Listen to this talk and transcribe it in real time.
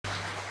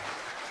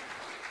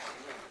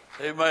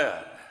Amen.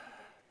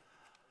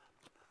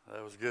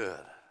 That was good.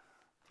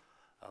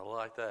 I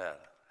like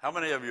that. How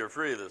many of you are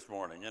free this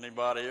morning?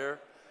 Anybody here?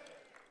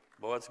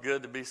 Boy, it's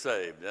good to be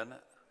saved, isn't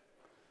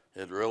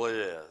it? It really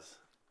is.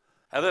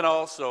 And then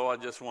also, I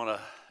just want to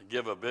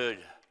give a big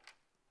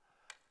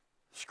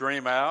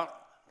scream out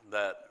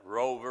that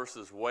Roe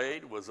versus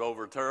Wade was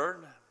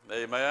overturned.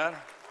 Amen.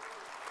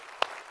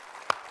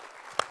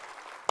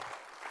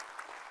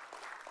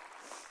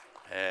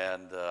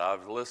 And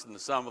I've listened to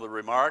some of the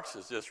remarks.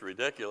 It's just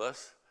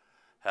ridiculous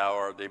how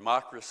our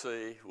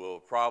democracy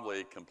will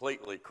probably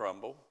completely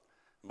crumble.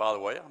 And by the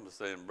way, I'm just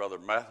saying Brother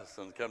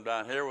Matheson come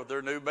down here with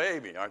their new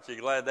baby. Aren't you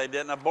glad they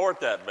didn't abort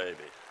that baby?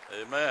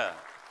 Amen.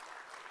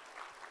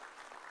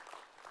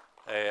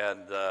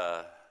 And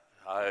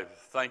I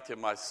think to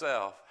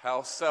myself,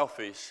 how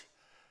selfish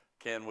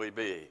can we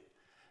be?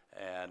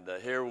 And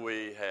here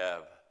we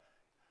have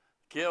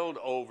killed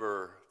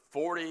over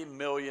 40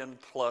 million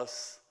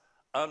plus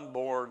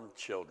unborn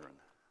children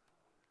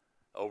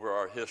over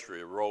our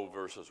history of Roe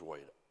versus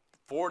Wade.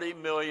 40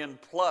 million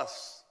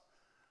plus,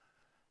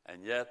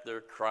 and yet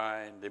they're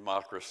crying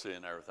democracy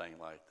and everything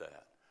like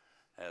that.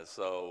 And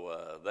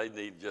so they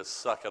need to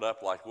just suck it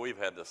up like we've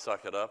had to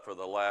suck it up for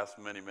the last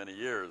many, many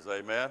years.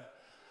 Amen?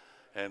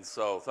 And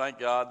so thank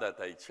God that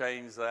they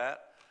changed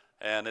that.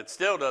 And it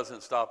still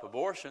doesn't stop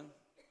abortion.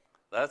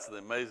 That's the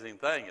amazing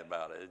thing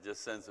about it. It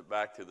just sends it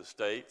back to the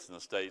states, and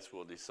the states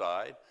will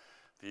decide.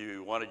 If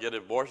you want to get an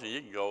abortion, you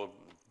can go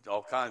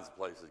all kinds of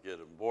places to get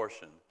an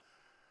abortion.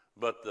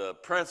 But the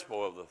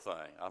principle of the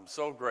thing, I'm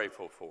so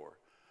grateful for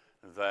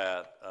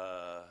that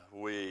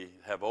we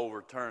have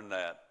overturned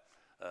that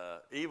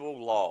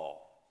evil law.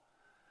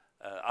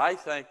 I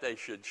think they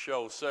should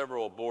show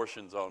several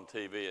abortions on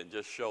TV and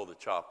just show the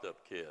chopped up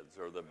kids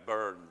or the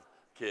burned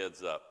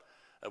kids up.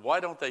 Why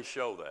don't they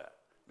show that?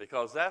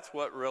 Because that's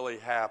what really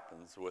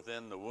happens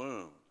within the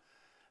womb.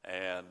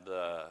 And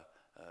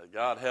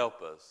God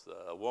help us.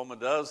 A woman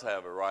does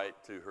have a right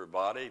to her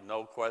body,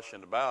 no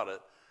question about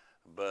it,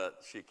 but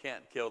she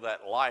can't kill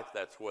that life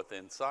that's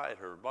within inside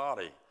her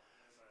body.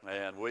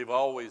 And we've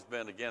always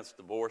been against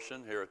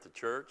abortion here at the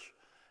church,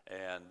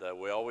 and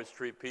we always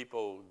treat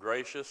people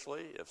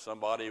graciously. If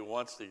somebody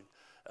wants to,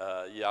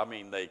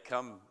 they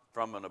come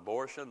from an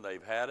abortion,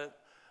 they've had it.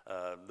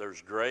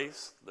 There's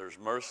grace, there's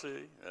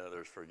mercy,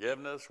 there's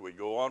forgiveness. We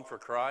go on for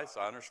Christ.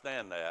 I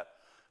understand that.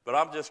 But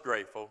I'm just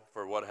grateful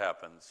for what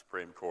happened in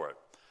Supreme Court.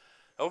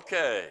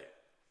 Okay,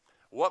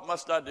 what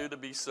must I do to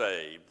be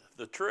saved?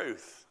 The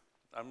truth.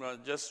 I'm going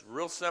to just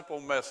real simple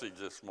message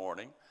this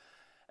morning.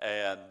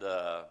 And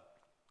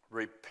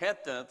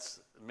repentance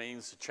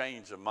means a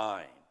change of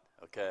mind,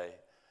 okay?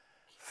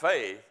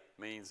 Faith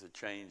means a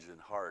change in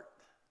heart.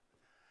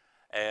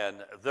 And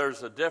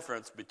there's a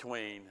difference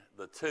between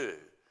the two.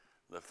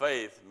 The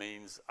faith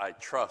means I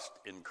trust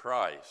in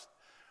Christ.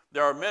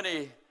 There are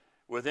many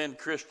within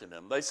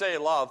Christendom. They say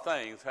a lot of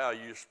things how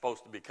you're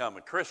supposed to become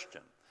a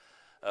Christian.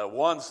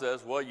 One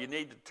says, well, you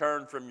need to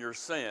turn from your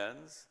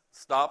sins,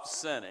 stop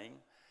sinning,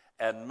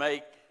 and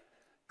make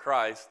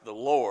Christ the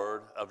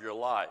Lord of your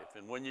life.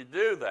 And when you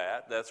do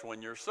that, that's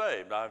when you're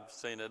saved. I've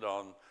seen it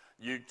on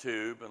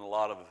YouTube and a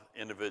lot of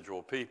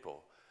individual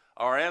people.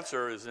 Our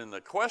answer is in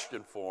the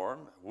question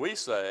form. We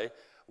say,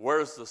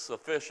 where's the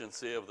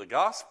sufficiency of the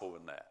gospel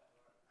in that?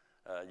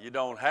 You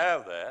don't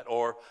have that.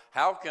 Or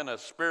how can a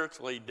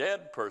spiritually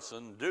dead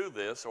person do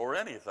this or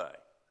anything?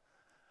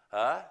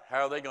 How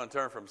are they going to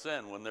turn from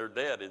sin when they're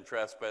dead in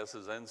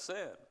trespasses and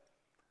sin?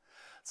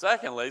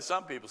 Secondly,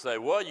 some people say,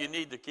 well, you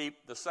need to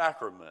keep the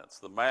sacraments,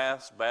 the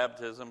Mass,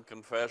 baptism,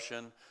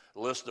 confession,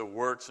 list of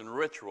works and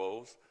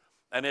rituals.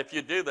 And if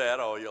you do that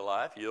all your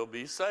life, you'll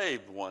be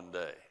saved one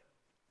day.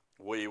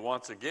 We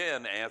once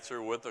again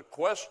answer with a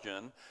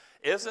question,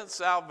 isn't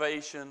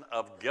salvation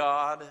of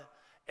God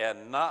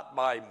and not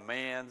by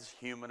man's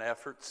human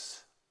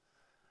efforts?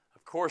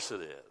 Of course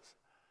it is.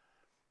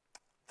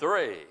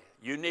 3,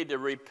 you need to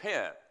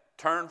repent,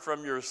 turn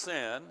from your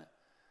sin,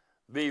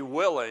 be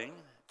willing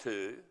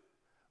to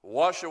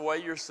wash away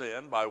your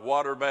sin by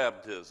water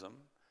baptism,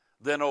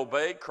 then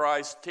obey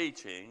Christ's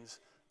teachings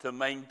to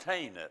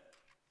maintain it.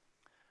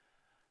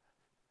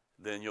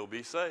 Then you'll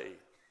be saved.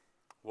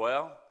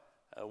 Well,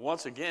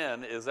 once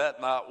again, is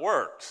that not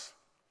works?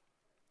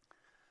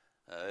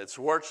 It's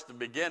works to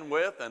begin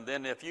with, and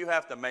then if you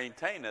have to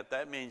maintain it,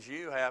 that means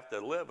you have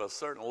to live a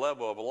certain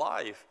level of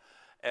life,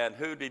 and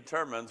who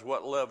determines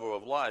what level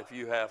of life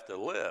you have to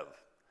live?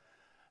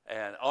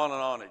 And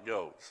on it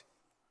goes.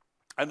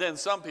 And then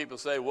some people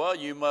say, well,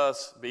 you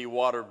must be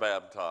water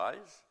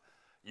baptized.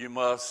 You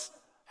must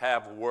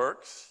have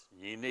works.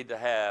 You need to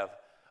have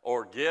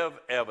or give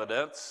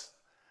evidence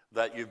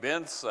that you've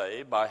been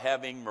saved by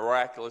having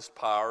miraculous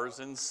powers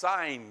and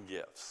sign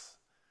gifts.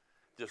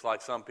 Just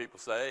like some people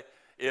say,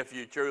 if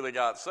you truly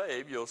got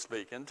saved, you'll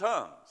speak in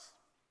tongues.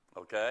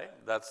 Okay?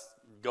 That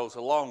goes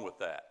along with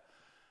that.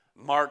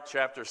 Mark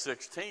chapter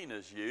 16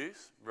 is used,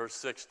 verse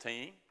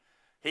 16.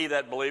 He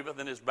that believeth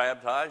and is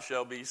baptized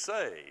shall be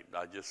saved.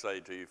 I just say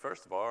to you,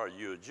 first of all, are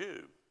you a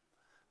Jew?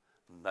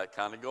 And that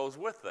kind of goes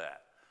with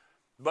that.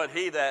 but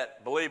he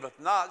that believeth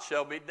not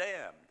shall be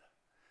damned.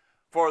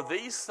 For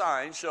these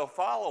signs shall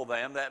follow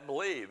them that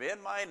believe.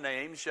 In my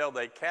name shall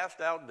they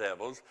cast out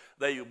devils.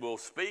 They will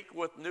speak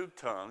with new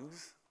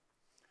tongues.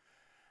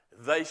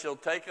 They shall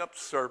take up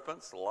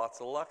serpents. Lots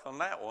of luck on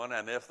that one.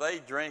 And if they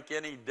drink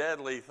any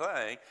deadly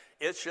thing,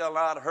 it shall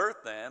not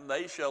hurt them.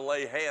 They shall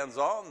lay hands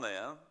on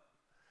them,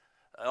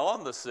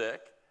 on the sick,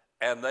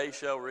 and they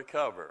shall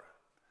recover.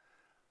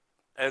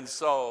 And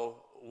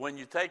so when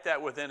you take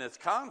that within its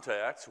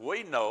context,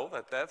 we know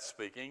that that's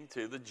speaking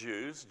to the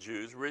Jews.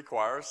 Jews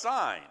require a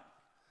sign.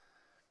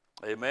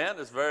 Amen?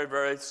 It's very,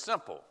 very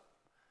simple.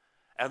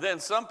 And then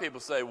some people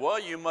say, well,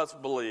 you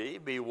must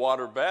believe, be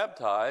water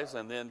baptized,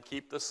 and then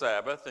keep the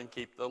Sabbath and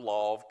keep the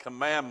law of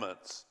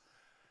commandments.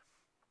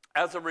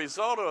 As a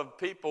result of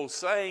people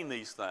saying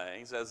these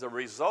things, as a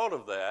result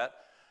of that,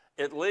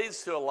 it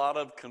leads to a lot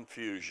of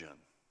confusion.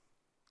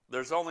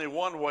 There's only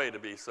one way to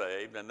be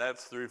saved, and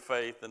that's through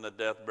faith in the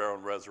death, burial,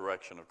 and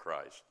resurrection of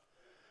Christ.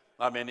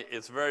 I mean,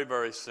 it's very,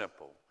 very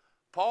simple.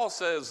 Paul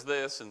says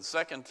this in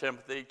 2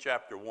 Timothy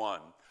chapter 1,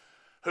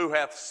 who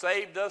hath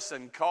saved us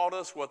and called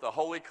us with a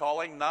holy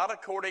calling, not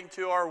according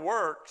to our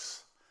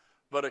works,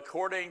 but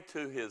according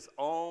to his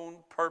own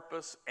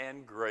purpose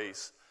and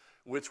grace,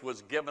 which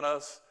was given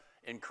us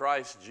in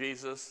Christ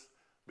Jesus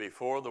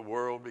before the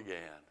world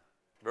began.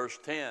 Verse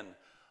 10,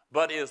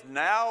 but is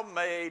now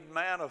made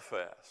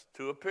manifest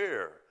to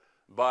appear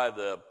by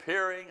the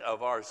appearing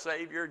of our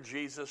Savior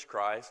Jesus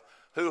Christ,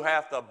 who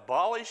hath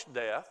abolished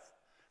death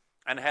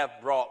and hath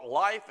brought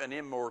life and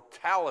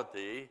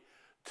immortality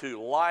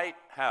to light.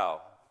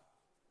 How?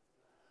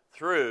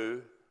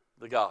 Through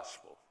the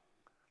gospel.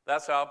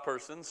 That's how a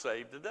person's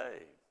saved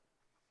today.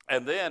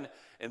 And then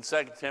in 2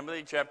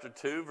 Timothy chapter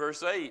 2,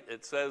 verse 8,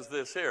 it says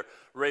this here.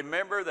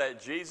 Remember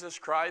that Jesus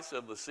Christ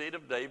of the seed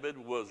of David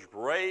was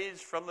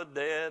raised from the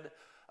dead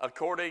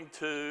according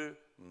to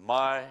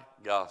my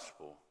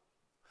gospel.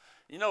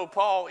 You know,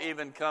 Paul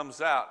even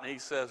comes out and he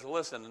says,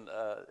 listen,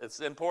 it's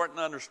important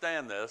to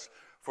understand this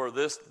for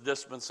this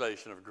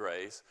dispensation of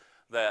grace,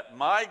 that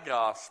my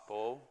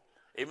gospel,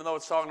 even though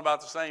it's talking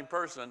about the same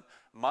person,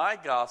 my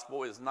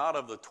gospel is not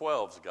of the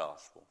 12's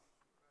gospel.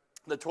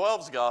 The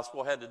 12's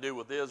gospel had to do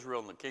with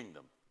Israel and the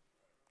kingdom,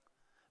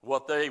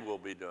 what they will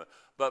be doing.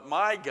 But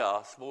my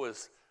gospel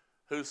is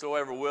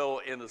whosoever will,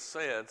 in the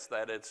sense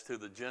that it's to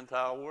the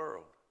Gentile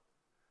world.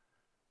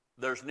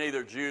 There's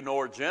neither Jew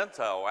nor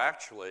Gentile,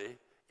 actually,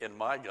 in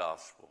my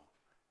gospel.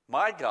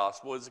 My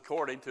gospel is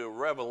according to a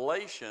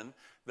revelation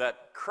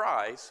that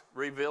Christ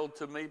revealed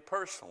to me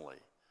personally.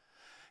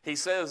 He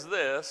says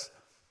this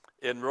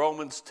in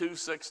Romans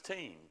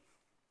 2:16.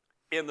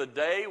 In the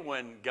day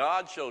when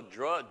God shall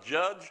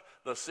judge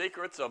the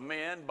secrets of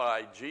men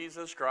by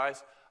Jesus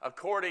Christ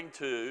according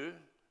to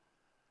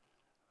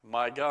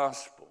my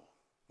gospel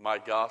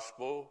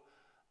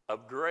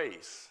of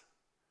grace,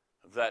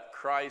 that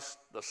Christ,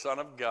 the Son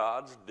of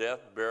God's death,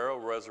 burial,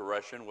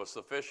 resurrection was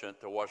sufficient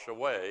to wash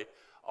away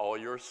all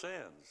your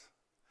sins.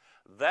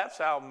 That's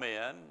how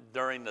men,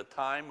 during the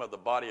time of the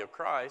body of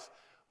Christ,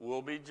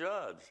 will be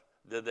judged.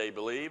 Did they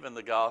believe in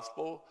the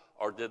gospel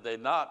or did they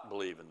not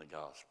believe in the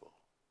gospel?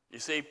 You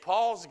see,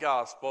 Paul's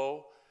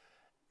gospel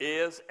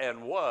is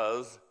and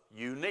was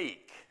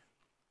unique.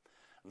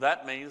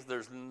 That means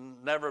there's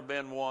never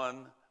been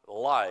one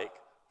like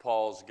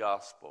Paul's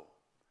gospel.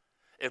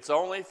 It's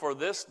only for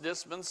this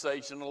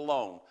dispensation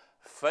alone,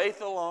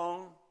 faith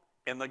alone,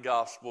 in the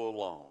gospel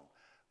alone.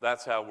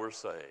 That's how we're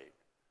saved.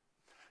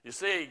 You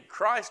see,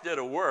 Christ did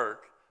a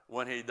work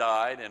when he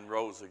died and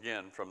rose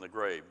again from the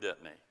grave,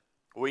 didn't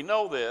he? We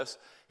know this.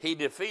 He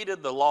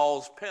defeated the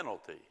law's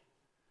penalty.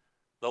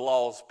 The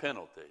law's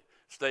penalty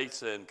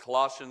states in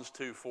Colossians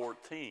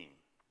 2:14.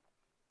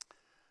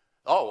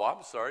 Oh,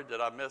 I'm sorry.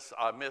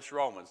 I miss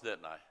Romans,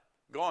 didn't I?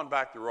 Going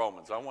back to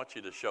Romans, I want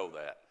you to show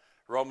that.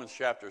 Romans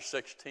chapter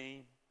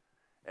 16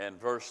 and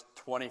verse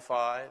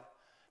 25.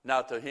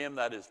 Now to him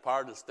that is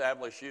power to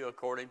establish you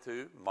according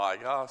to my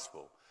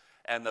gospel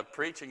and the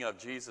preaching of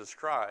Jesus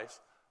Christ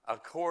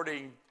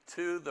according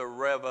to the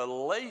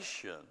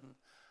revelation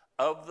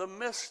of the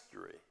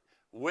mystery,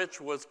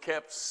 which was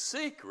kept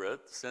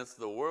secret since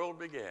the world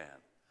began.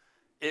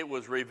 It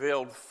was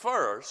revealed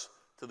first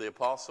to the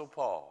Apostle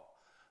Paul,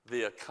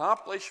 the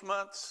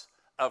accomplishments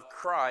of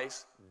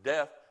Christ's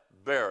death,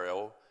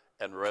 burial,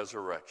 and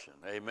resurrection.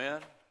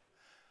 Amen?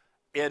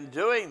 In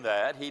doing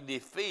that, he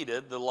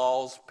defeated the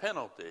law's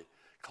penalty.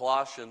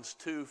 Colossians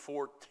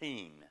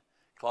 2:14.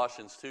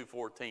 Colossians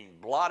 2:14,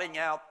 blotting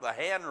out the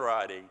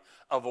handwriting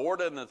of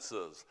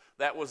ordinances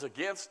that was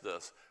against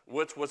us,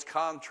 which was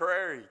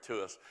contrary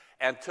to us,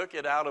 and took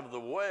it out of the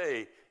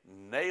way,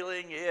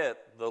 nailing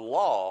it, the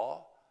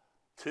law,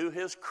 to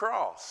his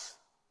cross.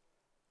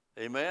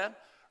 Amen?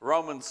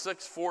 Romans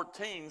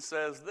 6:14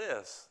 says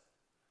this.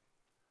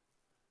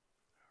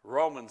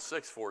 Romans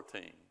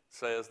 6:14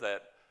 says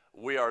that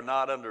we are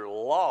not under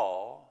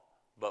law,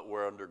 but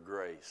we're under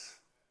grace.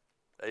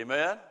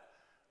 Amen?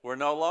 We're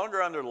no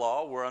longer under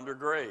law, we're under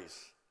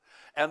grace.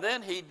 And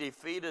then he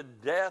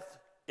defeated death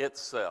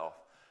itself.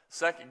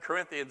 2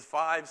 Corinthians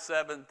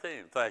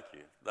 5:17. Thank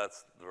you.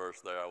 That's the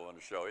verse there I want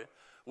to show you.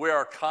 We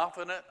are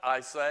confident, I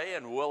say,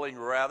 and willing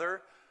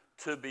rather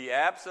to be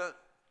absent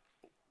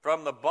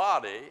from the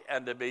body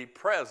and to be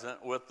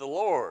present with the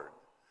Lord.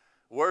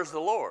 Where's the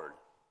Lord?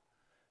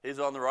 He's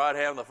on the right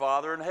hand of the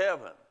Father in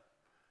heaven.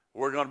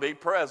 We're going to be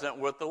present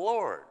with the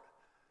Lord.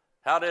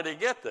 How did he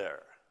get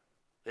there?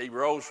 He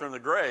rose from the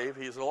grave.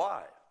 He's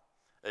alive.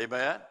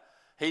 Amen?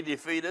 He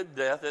defeated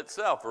death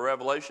itself.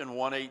 Revelation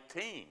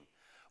 1:18.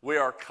 We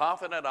are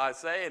confident, I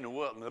say, and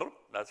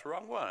that's the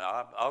wrong one.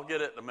 I'll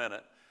get it in a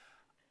minute.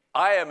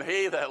 I am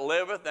he that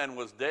liveth and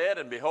was dead,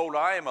 and behold,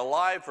 I am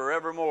alive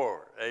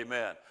forevermore.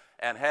 Amen.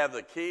 And have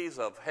the keys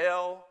of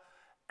hell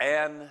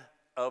and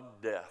of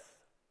death.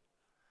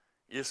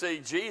 You see,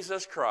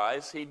 Jesus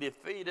Christ, he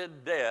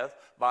defeated death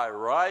by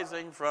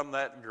rising from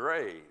that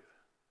grave.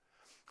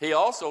 He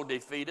also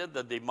defeated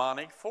the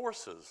demonic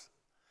forces.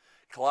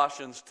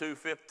 Colossians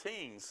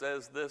 2:15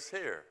 says this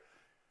here.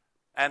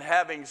 And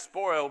having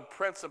spoiled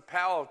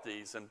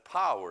principalities and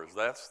powers,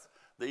 that's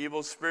the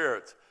evil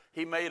spirits,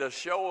 he made a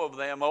show of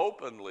them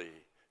openly,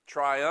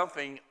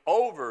 triumphing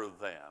over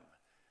them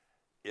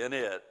in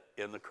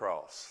the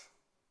cross.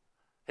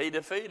 He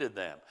defeated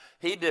them.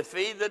 He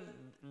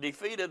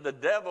defeated the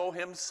devil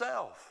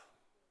himself.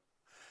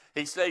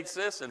 He states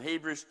this in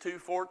Hebrews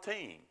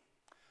 2:14.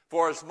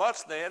 For as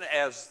much then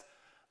as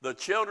the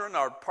children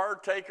are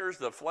partakers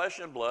of flesh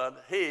and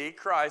blood, he,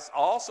 Christ,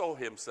 also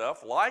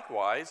himself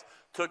likewise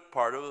took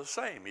part of the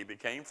same. He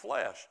became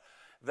flesh,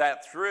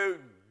 that through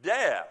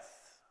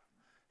death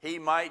he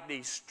might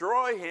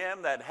destroy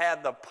him that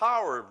had the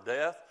power of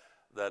death,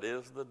 that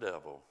is the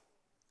devil.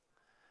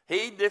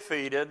 He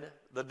defeated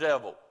the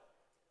devil.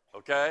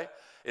 Okay?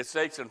 It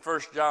states in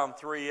 1 John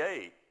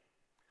 3:8,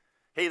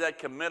 he that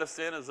committeth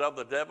sin is of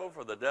the devil,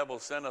 for the devil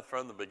sinneth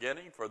from the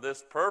beginning. For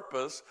this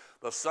purpose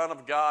the Son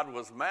of God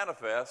was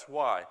manifest.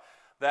 Why?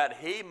 That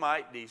he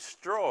might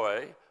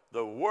destroy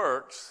the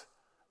works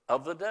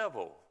of the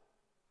devil.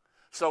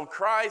 So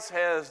Christ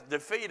has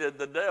defeated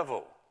the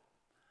devil.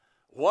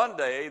 One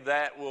day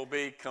that will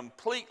be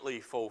completely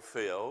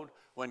fulfilled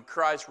when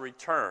Christ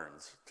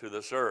returns to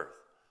this earth.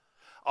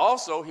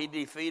 Also, he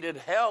defeated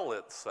hell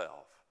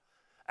itself.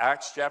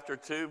 Acts chapter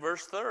 2,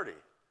 verse 30.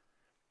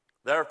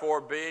 Therefore,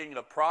 being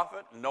a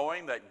prophet,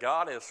 knowing that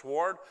God has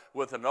sworn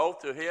with an oath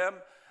to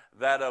him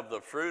that of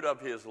the fruit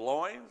of his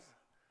loins,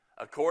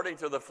 according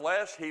to the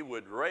flesh, he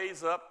would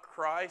raise up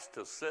Christ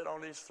to sit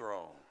on his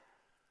throne.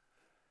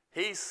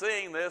 He,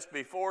 seeing this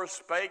before,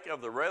 spake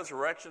of the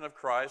resurrection of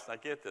Christ. Now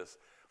get this,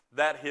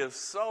 that his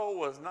soul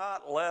was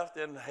not left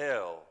in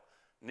hell,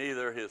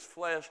 neither his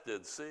flesh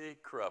did see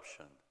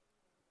corruption.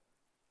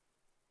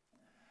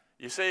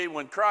 You see,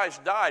 when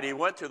Christ died, he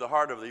went to the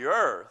heart of the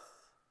earth,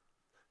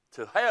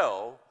 to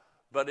hell,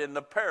 but in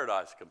the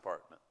paradise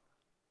compartment.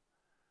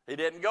 He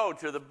didn't go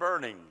to the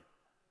burning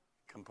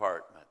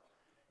compartment.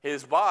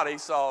 His body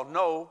saw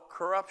no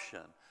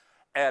corruption,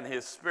 and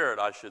his spirit,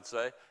 I should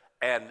say,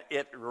 and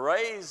it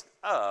raised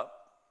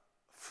up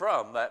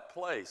from that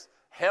place.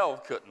 Hell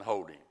couldn't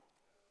hold him.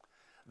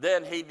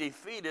 Then he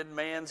defeated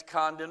man's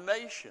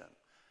condemnation.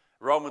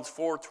 Romans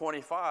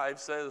 4:25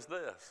 says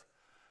this,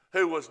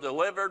 who was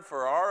delivered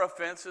for our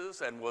offenses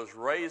and was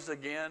raised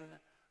again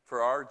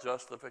for our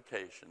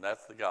justification.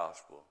 That's the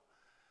gospel.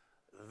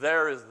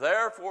 There is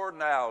therefore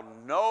now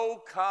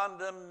no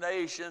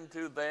condemnation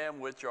to them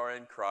which are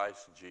in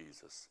Christ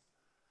Jesus.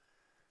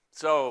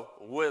 So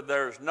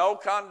there's no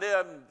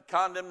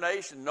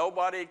condemnation.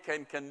 Nobody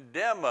can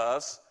condemn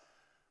us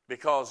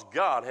because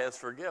God has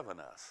forgiven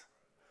us.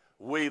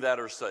 We that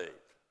are saved.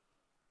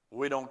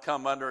 We don't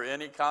come under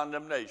any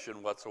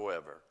condemnation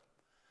whatsoever.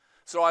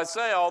 So I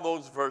say all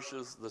those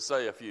verses to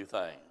say a few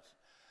things.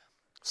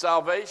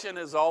 Salvation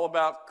is all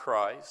about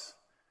Christ,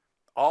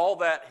 all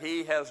that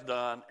he has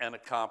done and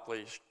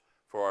accomplished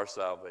for our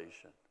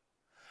salvation.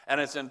 And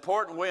it's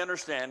important we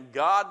understand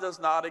God does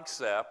not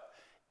accept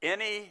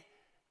any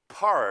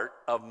part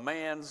of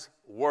man's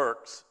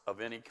works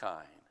of any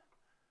kind.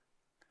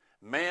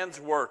 Man's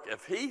work,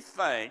 if he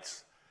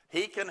thinks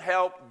he can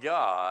help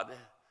God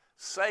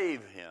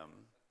save him,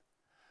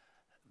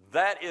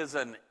 that is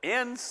an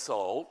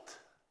insult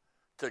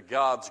to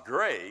God's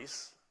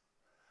grace,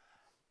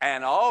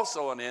 and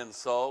also an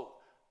insult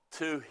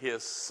to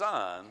his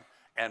Son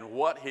and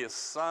what his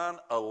Son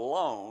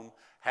alone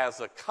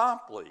has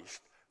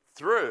accomplished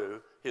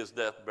through his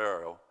death,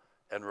 burial,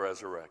 and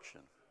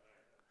resurrection.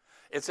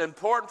 It's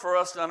important for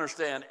us to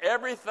understand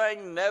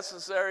everything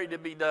necessary to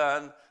be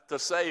done to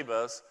save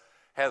us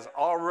has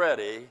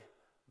already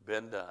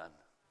been done.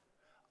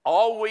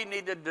 All we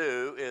need to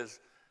do is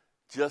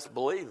just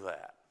believe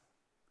that.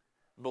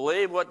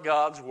 Believe what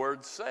God's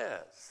word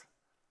says.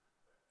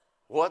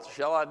 What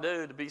shall I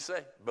do to be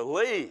saved?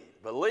 Believe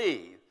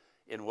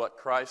in what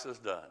Christ has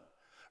done.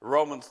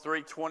 Romans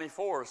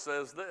 3:24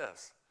 says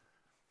this,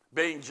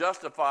 being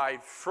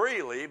justified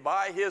freely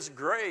by his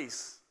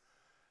grace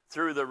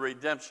through the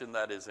redemption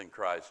that is in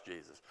Christ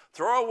Jesus.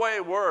 Throw away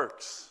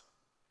works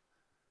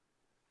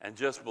and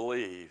just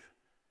believe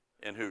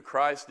in who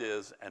Christ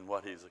is and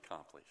what he's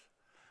accomplished.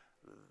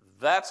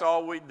 That's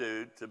all we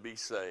do to be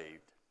saved.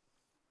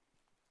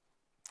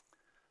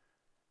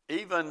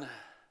 Even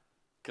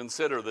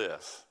consider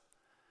this,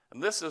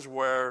 and this is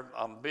where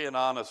I'm being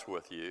honest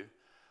with you.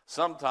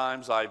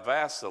 Sometimes I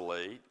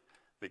vacillate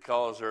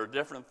because there are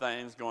different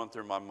things going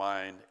through my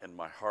mind and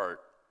my heart.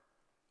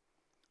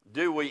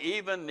 Do we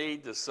even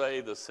need to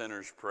say the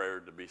sinner's prayer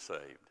to be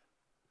saved?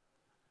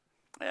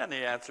 And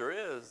the answer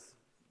is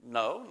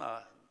no,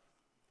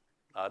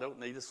 I don't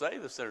need to say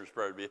the sinner's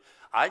prayer to be.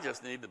 I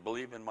just need to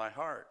believe in my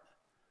heart.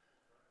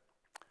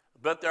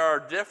 But there are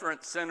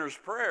different sinner's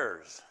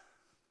prayers,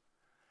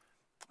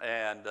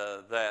 and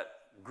that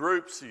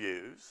groups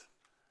use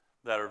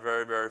that are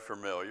very, very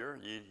familiar.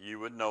 You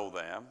would know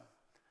them.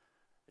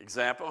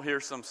 Example,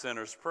 here's some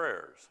sinner's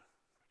prayers.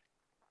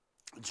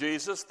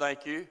 Jesus,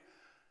 thank you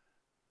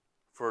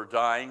for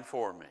dying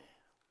for me.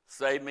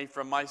 Save me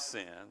from my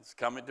sins.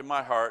 Come into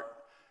my heart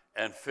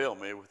and fill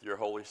me with your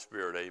Holy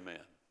Spirit.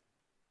 Amen.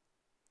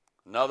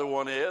 Another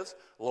one is,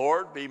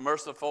 Lord, be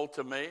merciful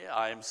to me.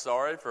 I am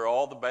sorry for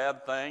all the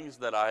bad things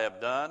that I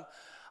have done.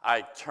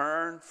 I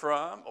turn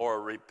from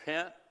or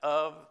repent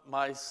of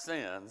my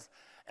sins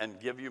and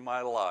give you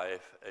my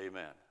life.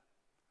 Amen.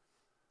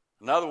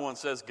 Another one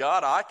says,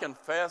 God, I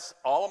confess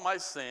all of my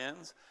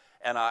sins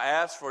and I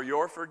ask for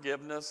your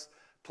forgiveness.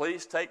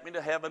 Please take me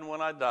to heaven when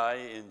I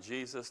die. In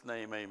Jesus'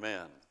 name,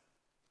 amen.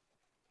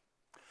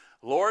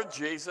 Lord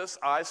Jesus,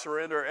 I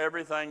surrender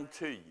everything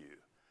to you.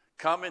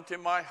 Come into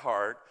my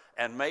heart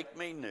and make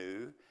me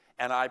new,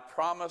 and I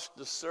promise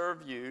to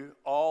serve you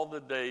all the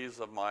days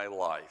of my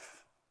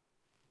life.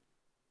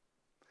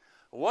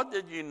 What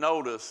did you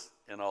notice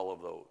in all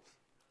of those?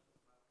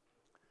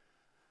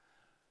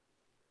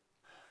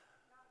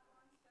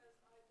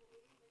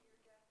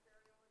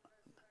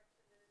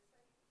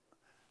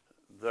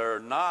 They're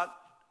not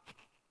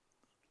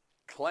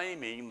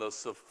claiming the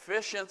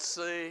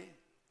sufficiency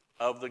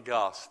of the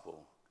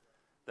gospel,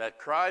 that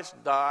Christ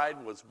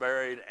died, was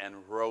buried, and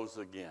rose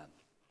again.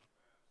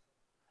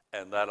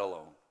 And that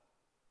alone.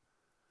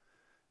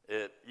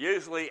 It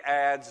usually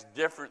adds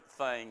different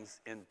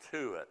things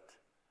into it,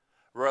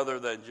 rather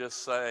than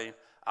just saying,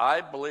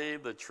 I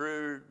believe the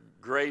true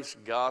grace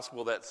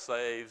gospel that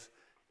saves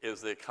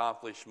is the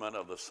accomplishment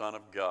of the Son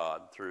of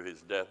God through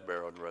his death,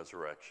 burial, and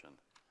resurrection.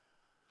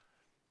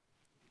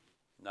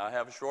 Now, I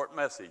have a short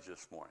message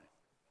this morning.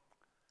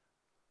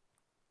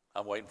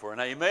 I'm waiting for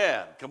an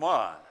amen. Come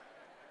on.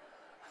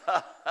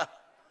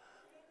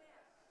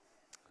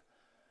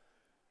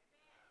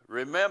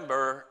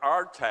 Remember,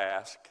 our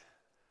task,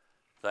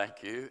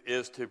 thank you,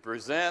 is to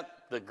present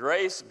the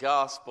grace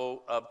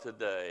gospel of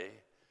today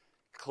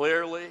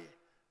clearly,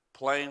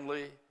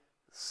 plainly,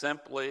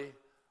 simply,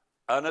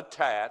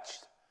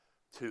 unattached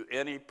to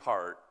any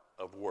part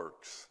of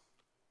works.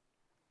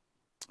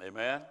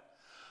 Amen?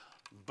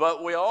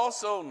 But we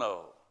also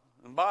know,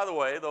 and by the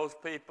way, those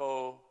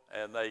people,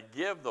 and they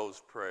give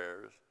those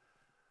prayers,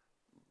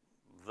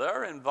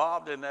 they're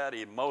involved in that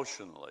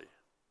emotionally.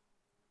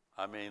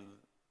 I mean,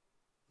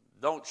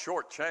 don't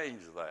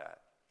shortchange that,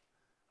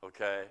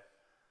 okay?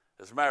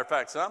 As a matter of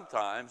fact,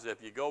 sometimes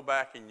if you go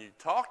back and you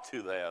talk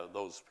to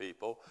those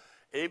people,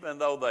 even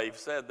though they've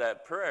said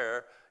that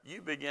prayer,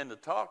 you begin to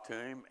talk to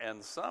them,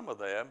 and some of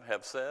them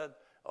have said,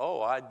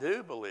 oh, I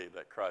do believe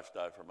that Christ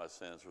died for my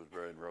sins, was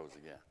buried, and rose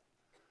again.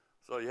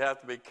 So you have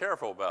to be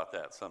careful about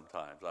that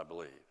sometimes, I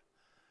believe.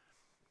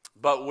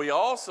 But we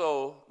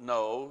also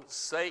know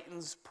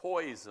Satan's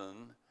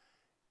poison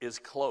is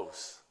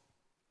close.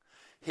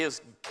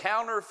 His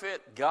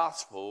counterfeit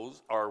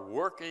gospels are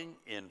working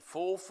in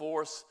full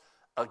force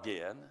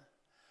again.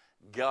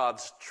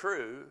 God's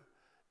true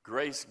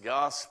grace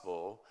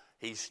gospel,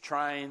 he's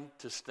trying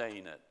to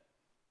stain it.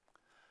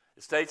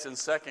 It states in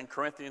 2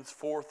 Corinthians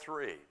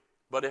 4:3,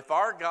 but if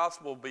our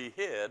gospel be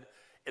hid,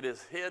 it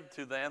is hid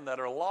to them that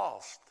are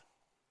lost,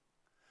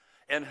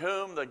 in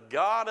whom the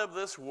God of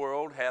this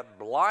world hath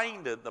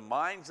blinded the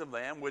minds of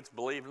them which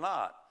believe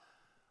not,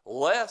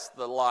 lest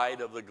the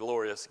light of the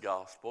glorious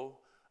gospel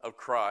of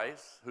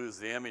Christ, who is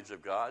the image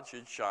of God,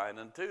 should shine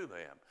unto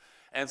them.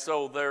 And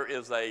so there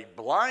is a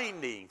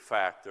blinding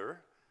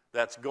factor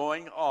that's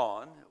going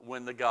on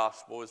when the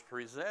gospel is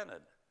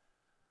presented.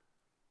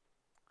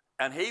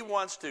 And he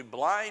wants to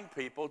blind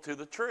people to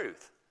the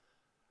truth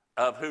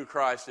of who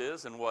Christ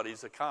is and what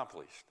he's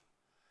accomplished.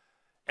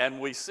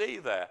 And we see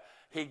that.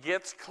 He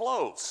gets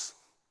close.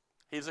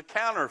 He's a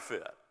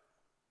counterfeit.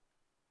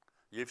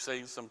 You've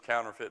seen some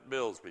counterfeit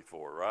bills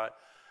before, right?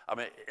 I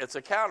mean, it's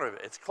a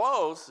counterfeit. It's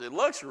close. It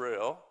looks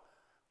real.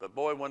 But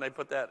boy, when they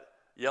put that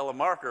yellow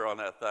marker on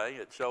that thing,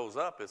 it shows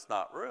up. It's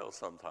not real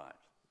sometimes.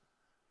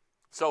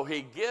 So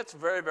he gets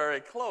very,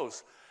 very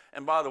close.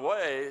 And by the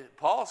way,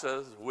 Paul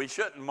says we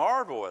shouldn't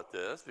marvel at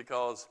this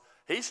because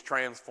he's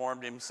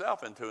transformed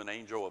himself into an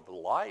angel of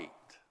light.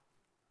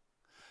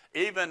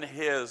 Even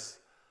his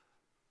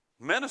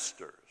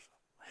ministers,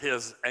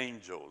 his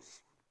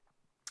angels,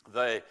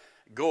 they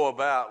go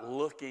about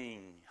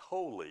looking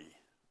holy.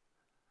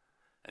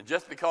 And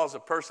just because a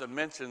person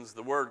mentions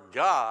the word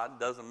God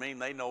doesn't mean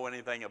they know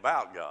anything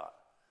about God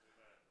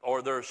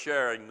or they're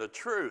sharing the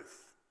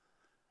truth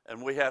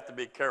And we have to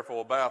be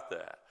careful about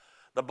that.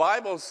 The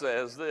Bible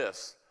says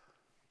this: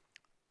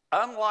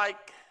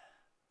 unlike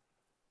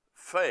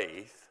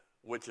faith,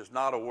 which is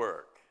not a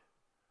work,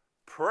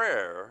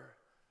 prayer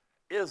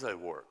is a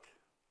work.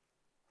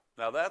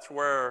 Now that's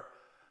where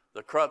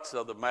the crux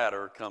of the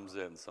matter comes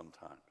in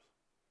sometimes.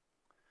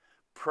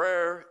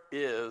 Prayer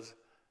is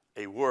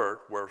a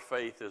work where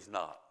faith is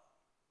not.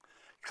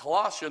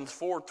 Colossians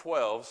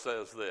 4:12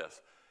 says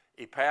this: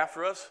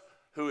 Epaphras,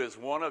 who is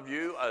one of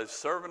you, a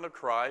servant of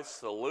Christ,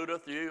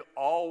 saluteth you,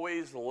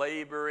 always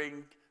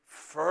laboring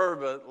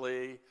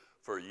fervently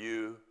for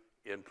you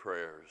in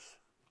prayers.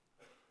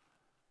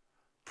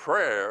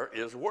 Prayer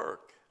is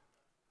work.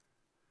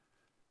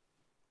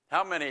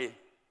 How many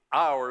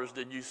hours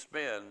did you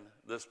spend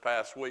this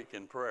past week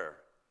in prayer?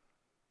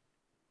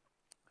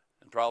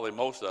 And probably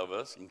most of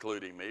us,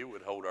 including me,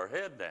 would hold our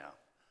head down.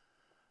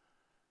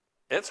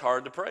 It's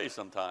hard to pray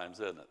sometimes,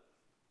 isn't it?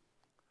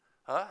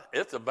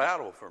 It's a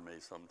battle for me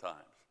sometimes.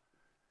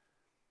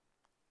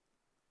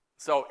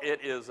 So it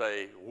is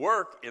a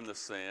work in the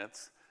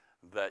sense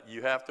that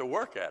you have to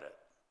work at it.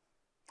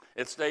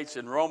 It states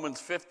in Romans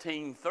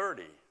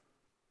 15:30,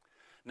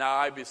 now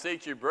I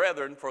beseech you,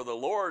 brethren, for the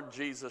Lord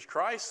Jesus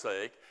Christ's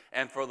sake,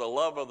 and for the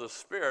love of the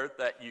Spirit,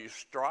 that you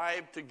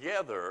strive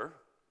together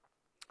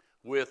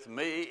with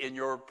me in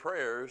your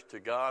prayers to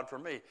God for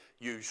me.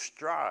 You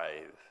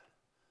strive.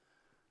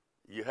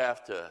 You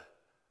have to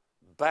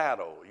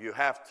battle. You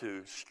have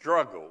to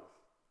struggle.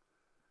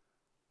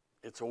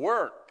 It's a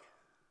work.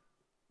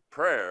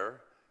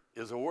 Prayer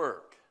is a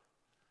work.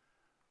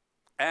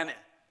 And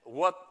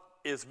what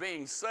is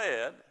being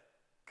said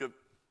could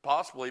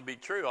possibly be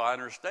true. I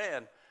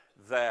understand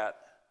that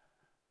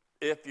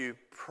if you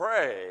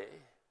pray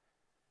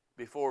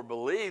before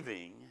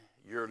believing,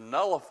 you're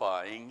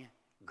nullifying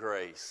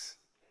grace,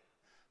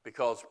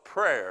 because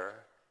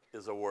prayer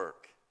is a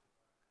work.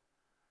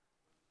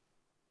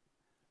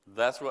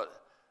 That's what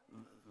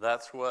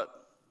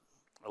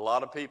a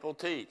lot of people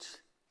teach.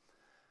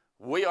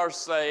 We are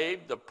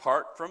saved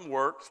apart from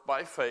works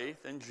by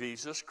faith in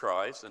Jesus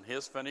Christ and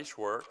his finished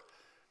work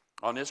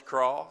on his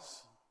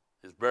cross,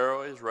 his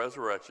burial, his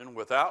resurrection,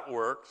 without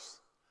works.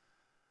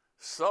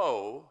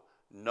 So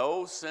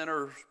no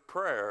sinner's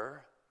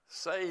prayer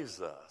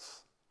saves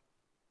us.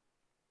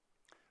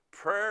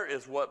 Prayer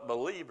is what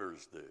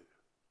believers do,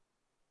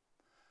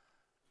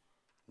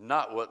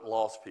 not what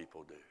lost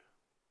people do.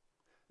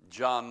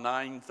 John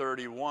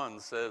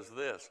 9:31 says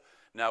this: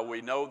 now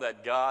we know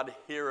that God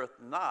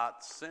heareth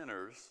not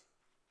sinners.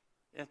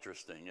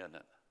 Interesting, isn't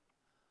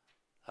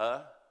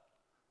it?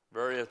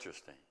 Very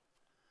interesting.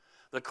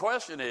 The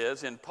question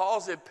is, in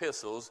Paul's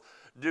epistles,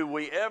 do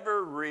we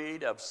ever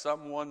read of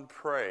someone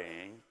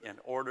praying in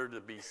order to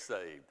be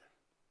saved?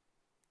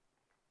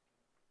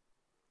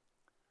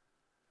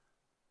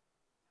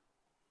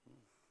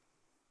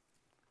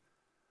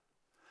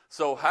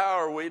 So how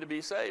are we to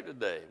be saved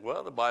today?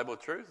 Well, the Bible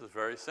truth is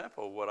very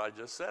simple, what I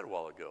just said a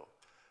while ago.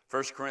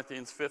 1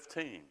 Corinthians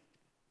 15.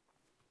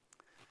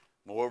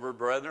 Moreover,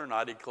 brethren,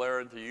 I declare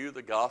unto you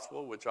the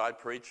gospel which I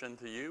preach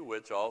unto you,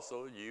 which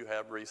also you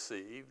have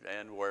received,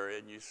 and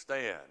wherein you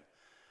stand.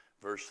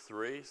 Verse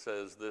 3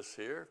 says this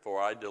here: for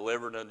I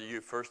delivered unto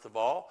you first of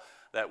all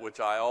that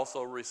which I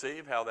also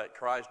received, how that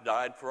Christ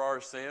died for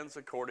our sins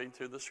according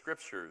to the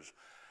Scriptures,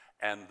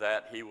 and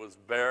that he was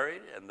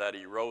buried, and that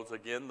he rose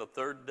again the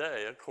third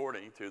day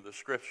according to the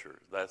Scriptures.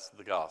 That's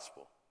the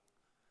gospel.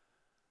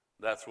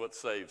 That's what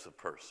saves a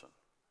person.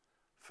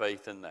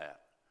 Faith in that.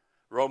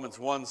 Romans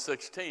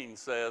 1:16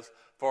 says,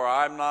 for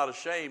I'm not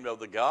ashamed of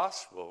the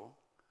gospel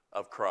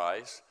of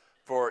Christ,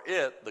 for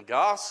it, the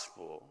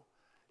gospel,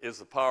 is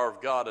the power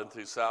of God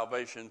unto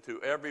salvation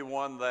to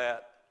everyone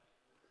that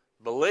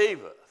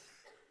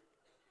believeth.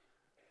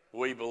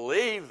 We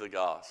believe the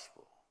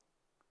gospel,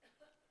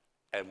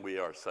 and we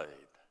are saved.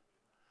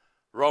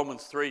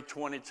 Romans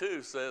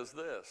 3:22 says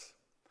this: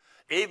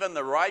 even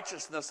the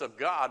righteousness of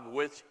God,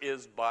 which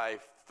is by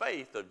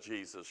faith of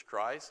Jesus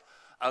Christ,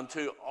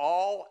 unto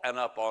all and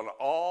upon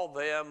all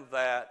them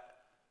that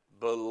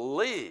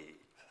believe.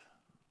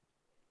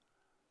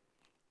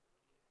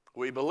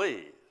 We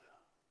believe.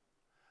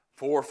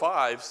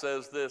 4:5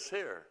 says this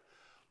here: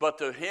 but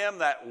to him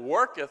that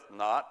worketh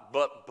not,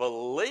 but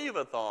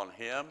believeth on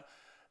him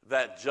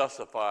that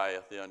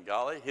justifieth the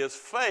ungodly, his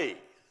faith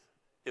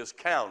is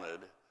counted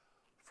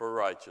for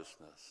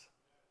righteousness.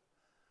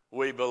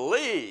 We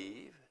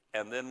believe,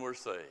 and then we're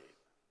saved.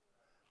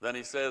 Then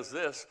he says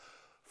this: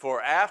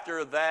 for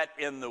after that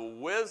in the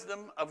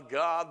wisdom of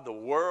God, the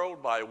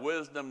world by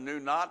wisdom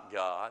knew not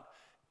God,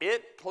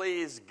 it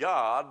pleased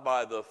God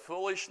by the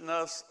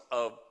foolishness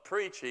of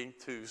preaching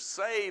to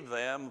save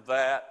them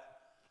that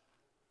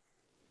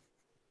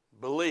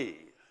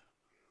believe.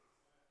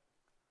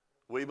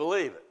 We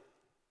believe it.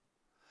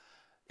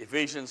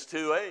 Ephesians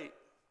 2:8,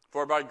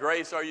 for by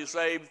grace are you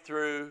saved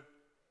through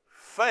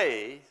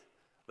faith,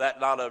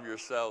 that not of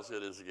yourselves,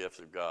 it is the gift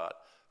of God.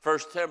 1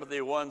 Timothy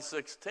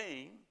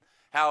 1:16,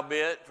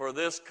 howbeit for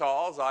this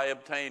cause I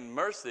obtained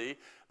mercy,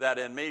 that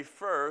in me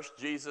first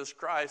Jesus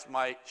Christ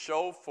might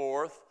show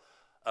forth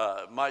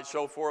might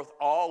show forth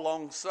all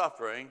long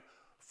suffering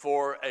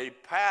for a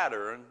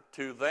pattern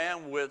to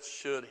them which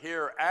should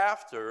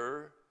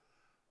hereafter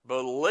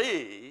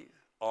believe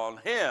on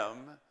him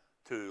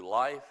to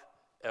life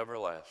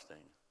everlasting.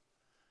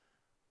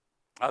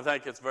 I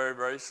think it's very,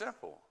 very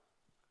simple.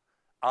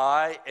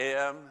 I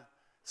am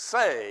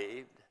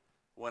saved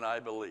when I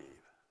believe.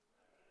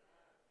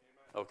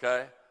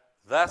 Okay?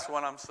 That's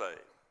when I'm saved.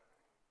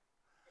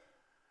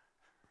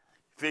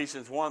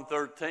 Ephesians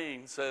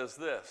 1:13 says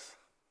this,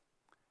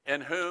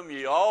 in whom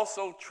ye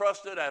also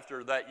trusted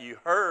after that ye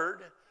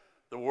heard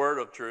the word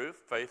of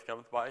truth. Faith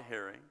cometh by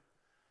hearing.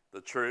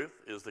 The truth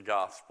is the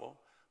gospel.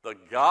 The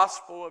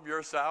gospel of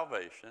your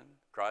salvation.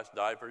 Christ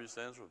died for your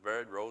sins, was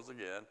buried, rose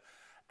again.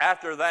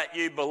 After that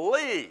ye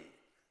believe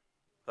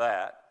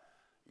that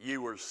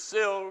you were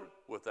sealed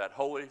with that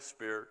Holy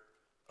Spirit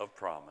of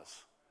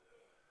promise.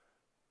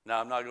 Now,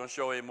 I'm not going to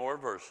show any more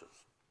verses.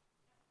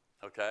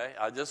 Okay?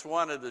 I just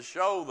wanted to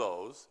show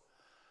those.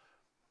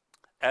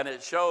 And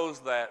it shows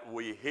that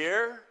we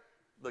hear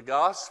the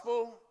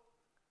gospel.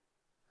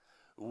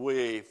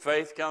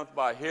 Faith comes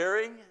by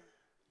hearing.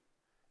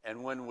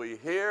 And when we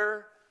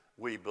hear,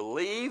 we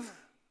believe.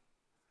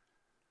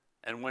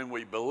 And when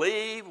we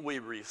believe, we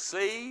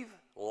receive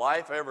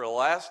life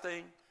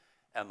everlasting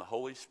and the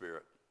Holy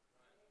Spirit.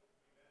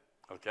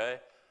 Okay?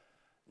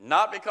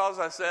 Not because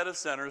I said a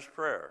sinner's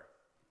prayer,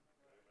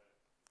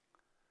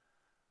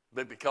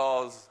 but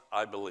because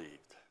I believed.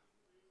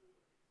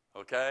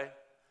 Okay?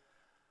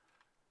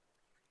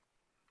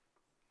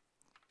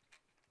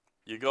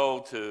 You go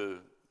to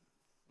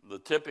the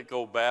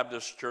typical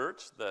Baptist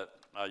church that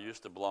I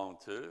used to belong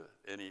to,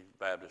 any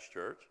Baptist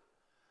church.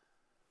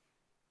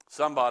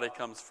 Somebody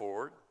comes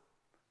forward.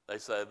 They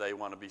say they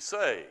want to be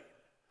saved.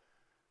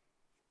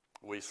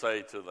 We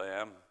say to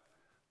them,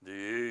 do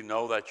you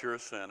know that you're a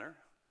sinner?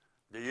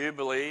 Do you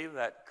believe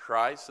that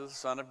Christ is the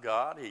Son of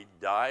God? He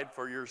died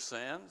for your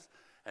sins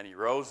and he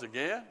rose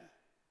again?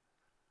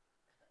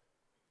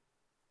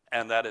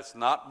 And that it's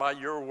not by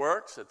your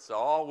works, it's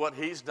all what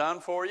he's done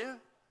for you?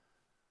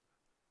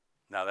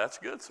 Now that's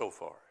good so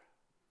far,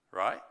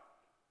 right?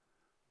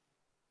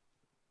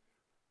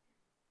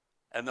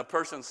 And the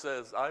person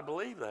says, I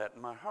believe that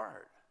in my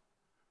heart.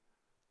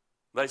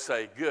 They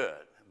say, good.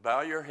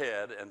 Bow your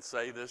head and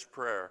say this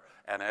prayer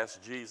and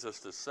ask Jesus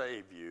to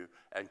save you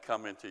and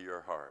come into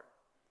your heart.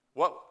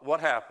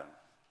 What happened?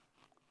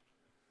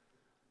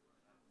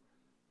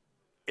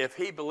 If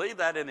he believed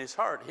that in his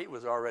heart, he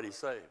was already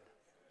saved.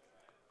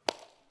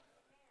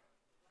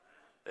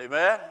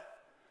 Amen?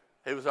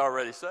 He was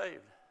already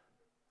saved.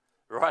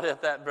 Right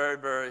at that very,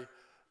 very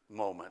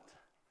moment.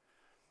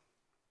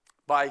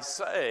 By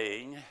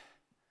saying,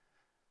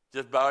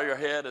 just bow your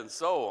head and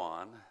so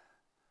on,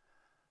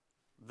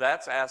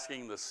 that's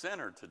asking the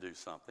sinner to do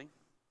something.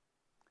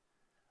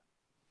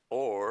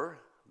 Or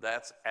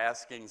that's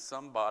asking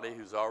somebody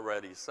who's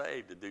already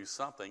saved to do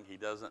something he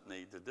doesn't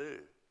need to do.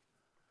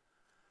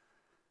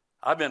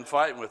 I've been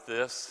fighting with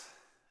this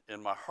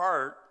in my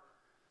heart,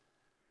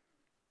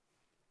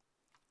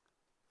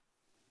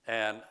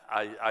 and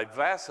I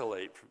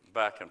vacillate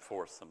back and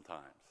forth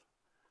sometimes.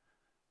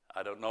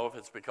 I don't know if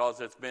it's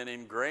because it's been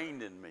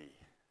ingrained in me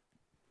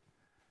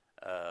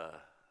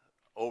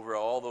over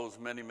all those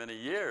many, many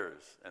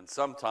years. And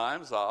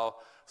sometimes I'll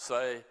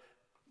say,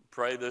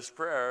 pray this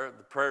prayer.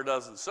 The prayer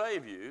doesn't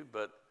save you,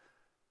 but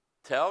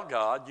tell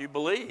God you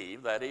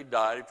believe that he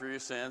died for your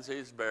sins,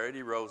 he's buried,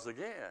 he rose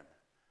again.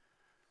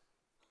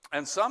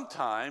 And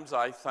sometimes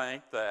I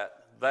think that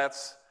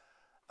that's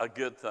a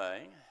good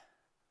thing,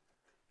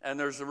 and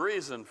there's a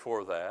reason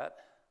for that.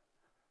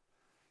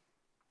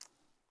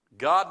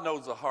 God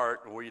knows the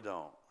heart and we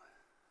don't.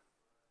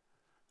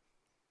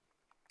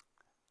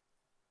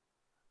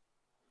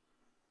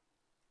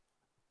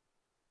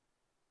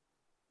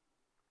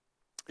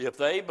 If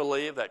they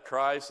believe that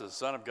Christ is the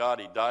Son of God,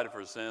 he died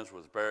for his sins,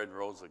 was buried, and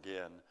rose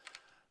again,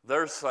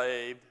 they're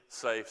saved,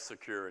 safe,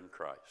 secure in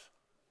Christ.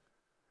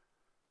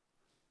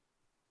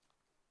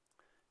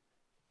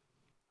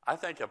 I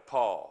think of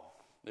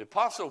Paul. The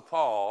Apostle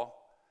Paul,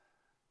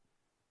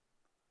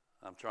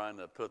 I'm trying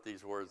to put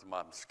these words,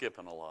 I'm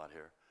skipping a lot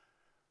here.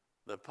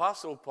 The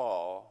Apostle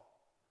Paul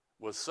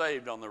was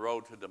saved on the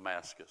road to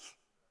Damascus.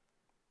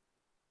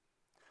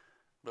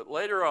 But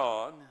later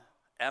on,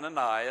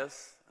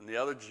 Ananias and the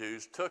other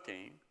Jews took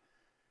him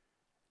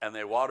and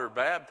they water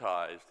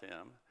baptized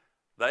him.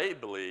 They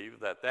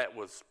believed that that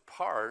was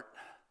part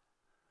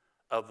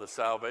of the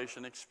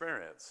salvation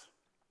experience.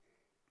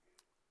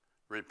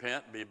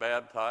 Repent, be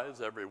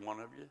baptized, every one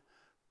of you,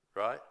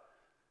 right?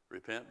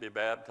 Repent, be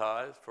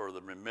baptized for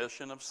the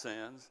remission of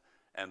sins,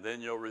 and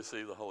then you'll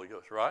receive the Holy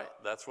Ghost, right?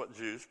 That's what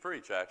Jews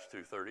preach, Acts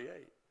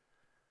 2:38.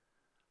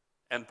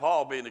 And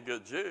Paul, being a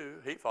good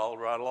Jew, he followed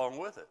right along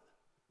with it.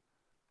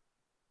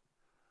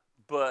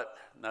 But,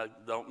 now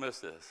don't miss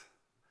this,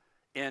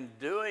 in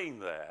doing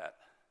that,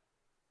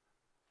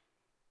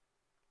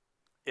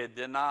 it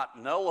did not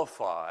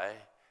nullify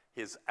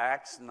his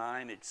Acts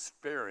 9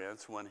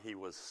 experience when he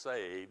was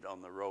saved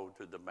on the road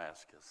to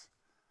Damascus.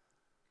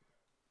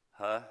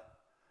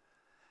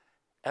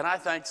 And I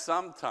think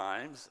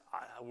sometimes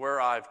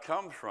where I've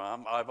come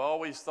from, I've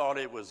always thought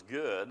it was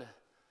good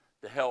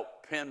to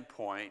help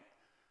pinpoint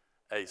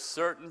a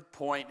certain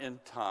point in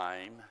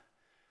time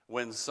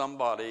when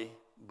somebody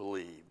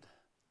believed.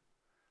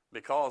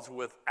 Because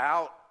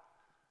without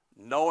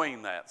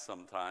knowing that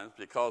sometimes,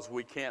 because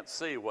we can't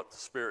see what the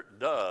Spirit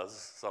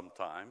does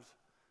sometimes,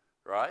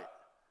 right?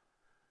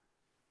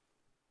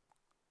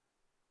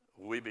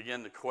 We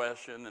begin to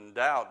question and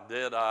doubt,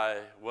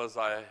 was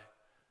I?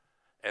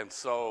 And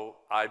so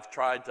I've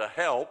tried to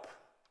help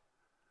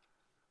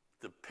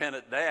to pin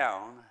it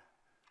down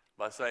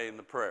by saying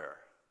the prayer.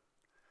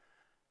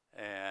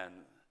 And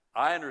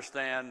I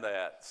understand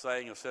that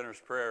saying a sinner's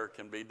prayer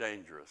can be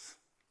dangerous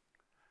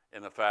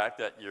in the fact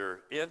that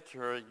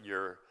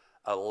you're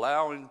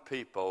allowing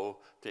people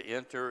to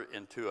enter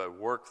into a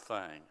work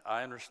thing.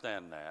 I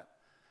understand that.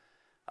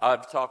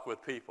 I've talked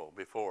with people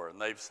before,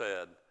 and I've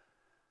said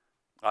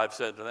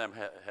to them,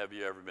 have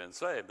you ever been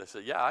saved? They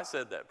said, yeah, I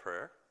said that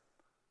prayer.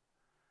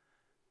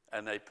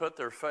 And they put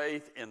their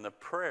faith in the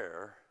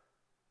prayer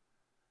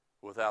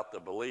without the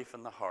belief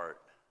in the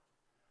heart,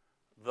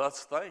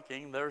 thus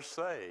thinking they're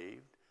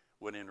saved,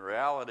 when in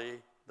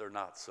reality, they're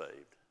not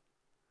saved.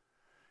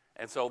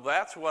 And so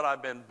that's what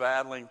I've been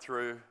battling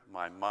through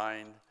my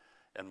mind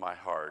and my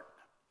heart.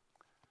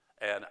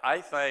 And I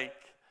think,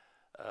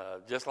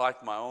 just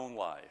like my own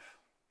life,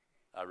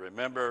 I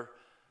remember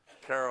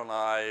Carol and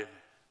I,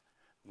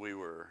 we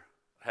were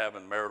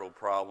having marital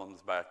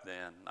problems back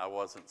then. I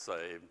wasn't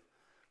saved.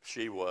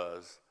 She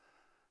was.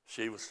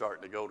 She was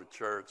starting to go to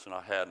church, and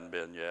I hadn't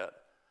been yet.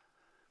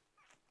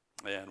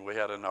 And we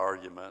had an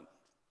argument.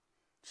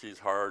 She's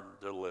hard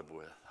to live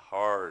with.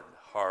 Hard.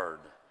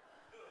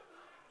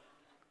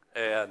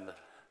 And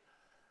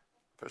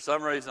for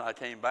some reason, I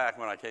came back.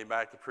 When I came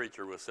back, the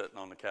preacher was sitting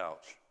on the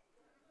couch.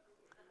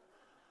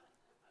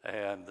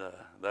 And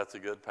that's a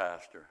good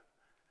pastor.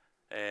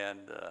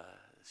 And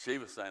she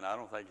was saying, I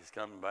don't think he's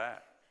coming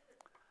back.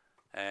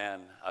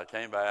 And I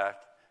came back,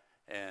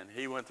 and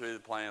he went through the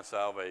plan of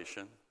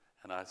salvation,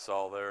 and I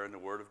saw there in the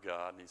Word of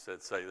God, and he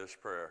said, say this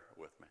prayer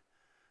with me.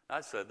 And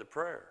I said the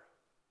prayer.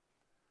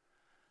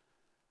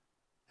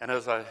 And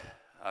as I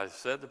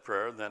said the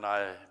prayer, then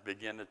I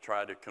began to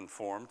try to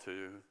conform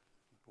to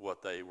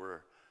what they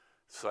were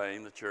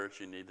saying the church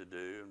you need to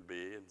do and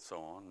be and so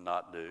on,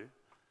 not do.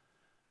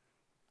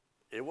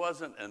 It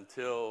wasn't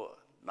until,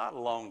 not a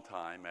long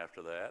time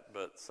after that,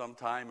 but some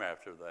time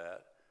after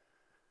that,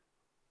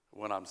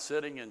 when I'm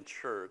sitting in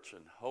church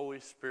and Holy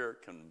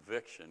Spirit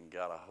conviction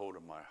got a hold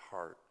of my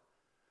heart,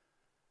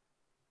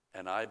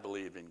 and I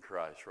believed in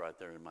Christ right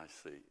there in my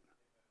seat.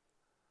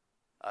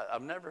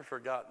 I've never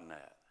forgotten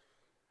that.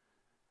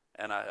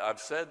 And I've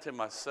said to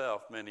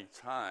myself many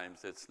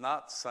times, it's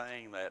not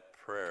saying that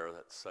prayer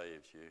that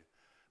saves you.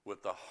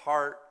 With the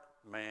heart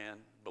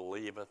man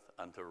believeth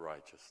unto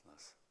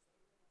righteousness.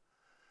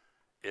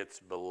 It's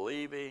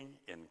believing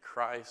in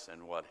Christ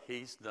and what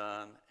he's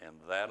done, and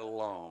that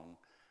alone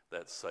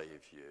that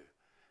saves you.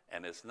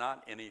 And it's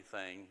not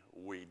anything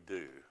we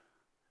do.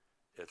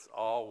 It's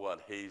all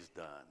what he's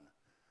done.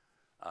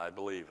 I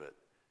believe it.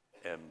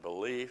 And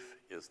belief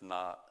is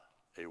not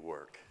a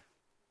work.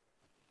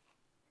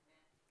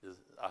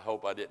 I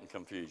hope I didn't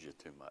confuse you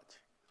too much.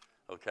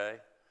 Okay?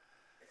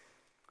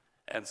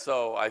 And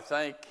so I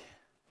think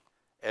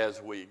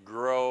as we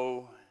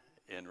grow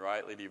in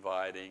rightly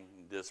dividing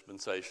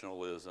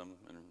dispensationalism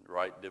and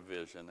right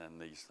division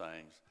and these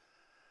things,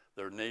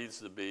 there needs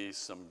to be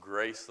some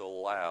grace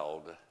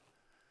allowed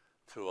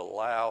to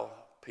allow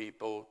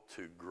people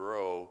to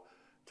grow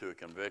to a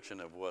conviction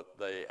of what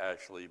they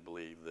actually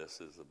believe this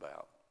is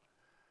about.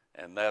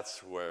 And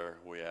that's where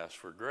we ask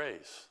for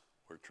grace.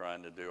 We're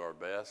trying to do our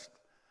best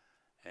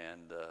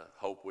and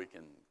hope we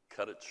can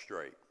cut it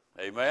straight.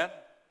 Amen?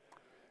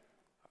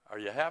 Are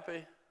you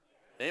happy?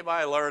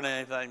 Anybody learn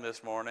anything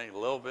this morning? A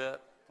little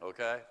bit?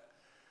 Okay.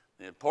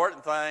 The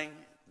important thing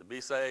to be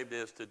saved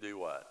is to do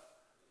what?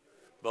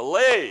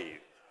 Believe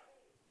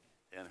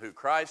in who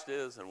Christ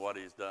is and what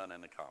he's done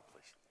and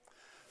accomplished.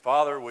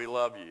 Father, we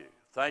love you.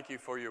 Thank you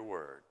for your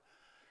word.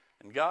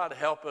 And God,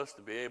 help us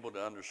to be able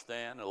to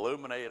understand,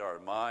 illuminate our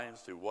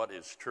minds to what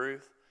is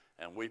truth,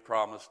 and we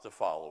promise to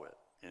follow it.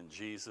 In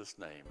Jesus'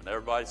 name. And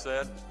everybody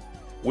said?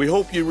 We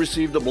hope you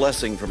received a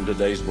blessing from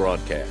today's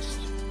broadcast.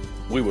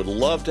 We would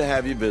love to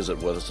have you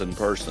visit with us in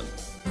person.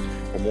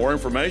 For more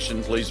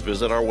information, please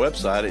visit our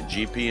website at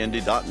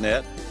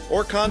gpindy.net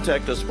or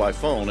contact us by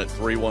phone at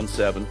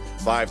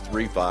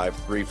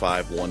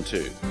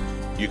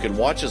 317-535-3512. You can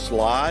watch us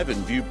live and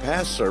view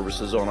past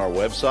services on our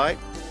website,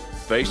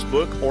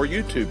 Facebook, or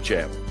YouTube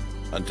channel.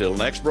 Until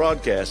next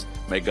broadcast,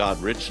 may God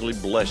richly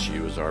bless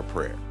you is our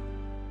prayer.